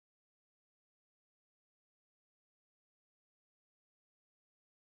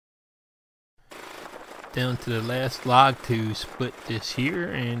down to the last log to split this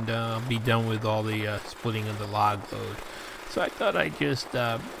year, and be done with all the splitting of the log load. So I thought I'd just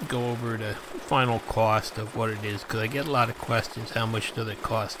go over the final cost of what it is, because I get a lot of questions, how much does it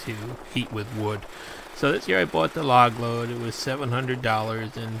cost to heat with wood? So this year I bought the log load. It was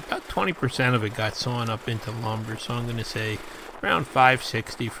 $700, and about 20% of it got sawn up into lumber, so I'm going to say around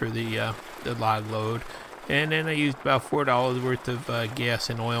 $560 for the log load. And then I used about $4 worth of gas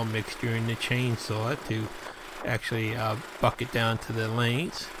and oil mixture in the chainsaw to actually buck it down to the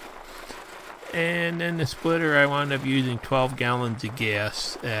lengths. And then the splitter, I wound up using 12 gallons of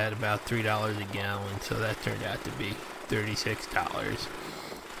gas at about $3 a gallon, so that turned out to be $36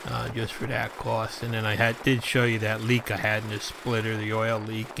 just for that cost. And then I did show you that leak I had in the splitter, the oil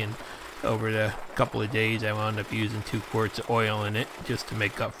leak, and over the couple of days I wound up using 2 quarts of oil in it just to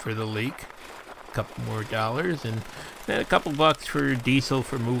make up for the leak. A couple more dollars, and then a couple bucks for diesel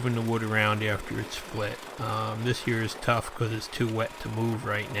for moving the wood around after it's split. This year is tough because it's too wet to move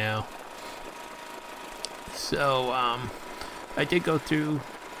right now. So I did go through,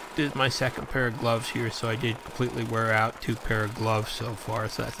 this is my second pair of gloves here, so I did completely wear out 2 pair of gloves so far,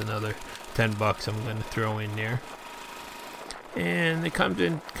 so that's another 10 bucks I'm going to throw in there. And it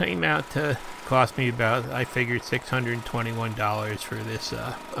came out to cost me about, I figured, $621 for this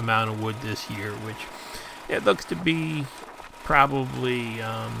amount of wood this year, which it looks to be probably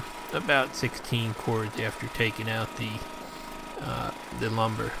about 16 cords after taking out the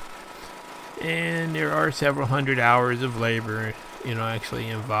lumber. And there are several hundred hours of labor, actually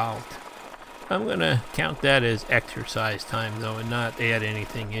involved. I'm gonna count that as exercise time though, and not add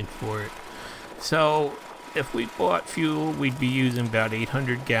anything in for it. So if we bought fuel, we'd be using about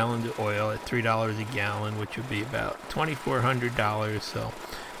 800 gallons of oil at $3 a gallon, which would be about $2,400. So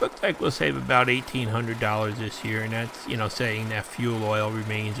looks like we'll save about $1,800 this year, and that's saying that fuel oil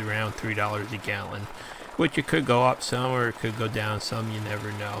remains around $3 a gallon, which it could go up some or it could go down some. You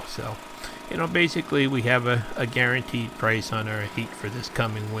never know. So basically we have a guaranteed price on our heat for this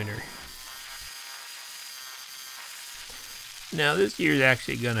coming winter. Now this year is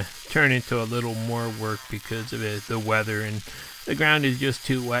actually going to turn into a little more work because of the weather, and the ground is just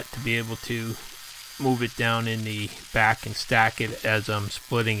too wet to be able to move it down in the back and stack it as I'm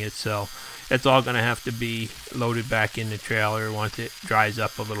splitting it. So it's all going to have to be loaded back in the trailer once it dries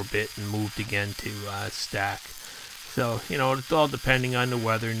up a little bit and moved again to stack. So it's all depending on the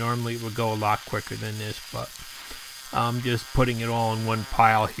weather. Normally it would go a lot quicker than this, but I'm just putting it all in one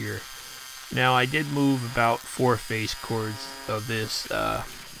pile here. Now I did move about 4 face cords of this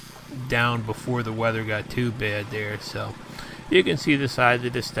down before the weather got too bad there, so you can see the size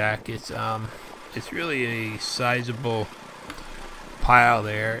of the stack. It's really a sizable pile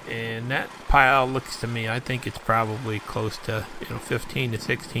there, and that pile looks to me, I think it's probably close to 15 to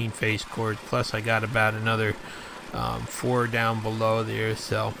 16 face cords, plus I got about another 4 down below there.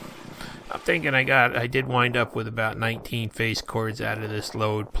 So I'm thinking I did wind up with about 19 face cords out of this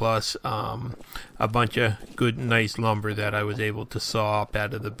load, plus a bunch of good nice lumber that I was able to saw up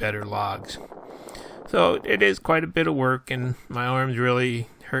out of the better logs. So it is quite a bit of work, and my arms really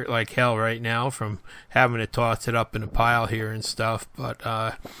hurt like hell right now from having to toss it up in a pile here and stuff, but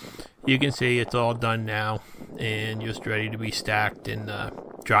you can see it's all done now and just ready to be stacked and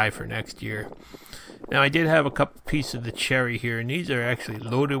dry for next year. Now I did have a couple pieces of the cherry here, and these are actually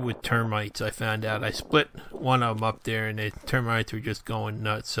loaded with termites. I found out I split one of them up there, and the termites were just going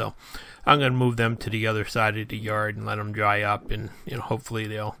nuts. So I'm going to move them to the other side of the yard and let them dry up, and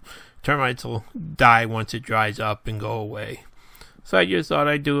hopefully termites will die once it dries up and go away. So I just thought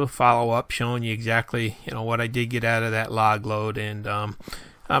I'd do a follow-up showing you exactly what I did get out of that log load, and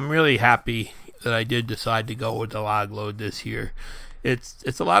I'm really happy that I did decide to go with the log load this year.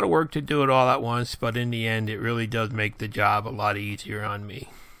 It's a lot of work to do it all at once, but in the end it really does make the job a lot easier on me.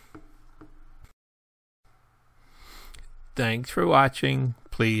 Thanks for watching.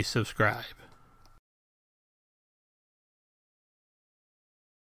 Please subscribe.